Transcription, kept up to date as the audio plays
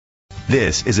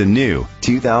This is a new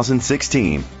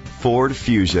 2016 Ford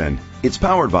Fusion. It's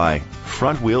powered by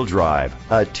front-wheel drive,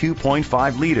 a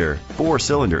 2.5-liter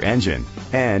four-cylinder engine,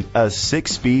 and a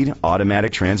 6-speed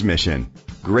automatic transmission.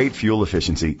 Great fuel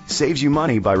efficiency saves you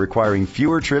money by requiring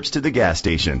fewer trips to the gas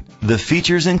station. The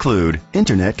features include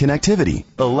internet connectivity,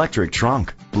 electric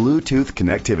trunk, Bluetooth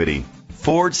connectivity,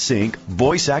 Ford Sync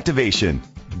voice activation,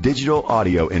 digital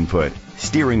audio input,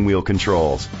 steering wheel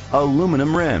controls,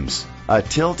 aluminum rims, a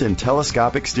tilt and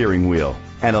telescopic steering wheel,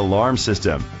 an alarm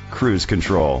system, cruise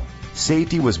control.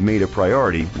 Safety was made a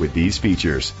priority with these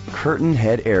features: curtain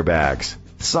head airbags,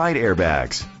 side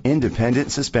airbags,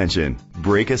 independent suspension,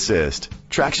 brake assist,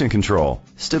 traction control,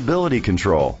 stability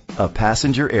control, a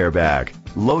passenger airbag,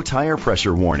 low tire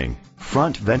pressure warning,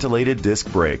 front ventilated disc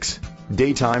brakes,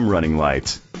 daytime running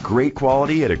lights. Great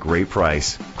quality at a great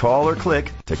price. Call or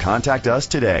click to contact us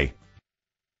today.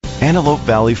 Antelope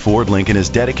Valley Ford Lincoln is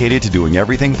dedicated to doing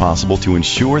everything possible to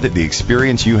ensure that the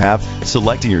experience you have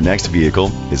selecting your next vehicle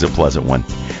is a pleasant one.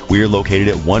 We are located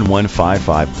at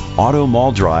 1155 Auto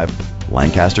Mall Drive,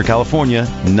 Lancaster, California,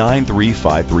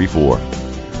 93534.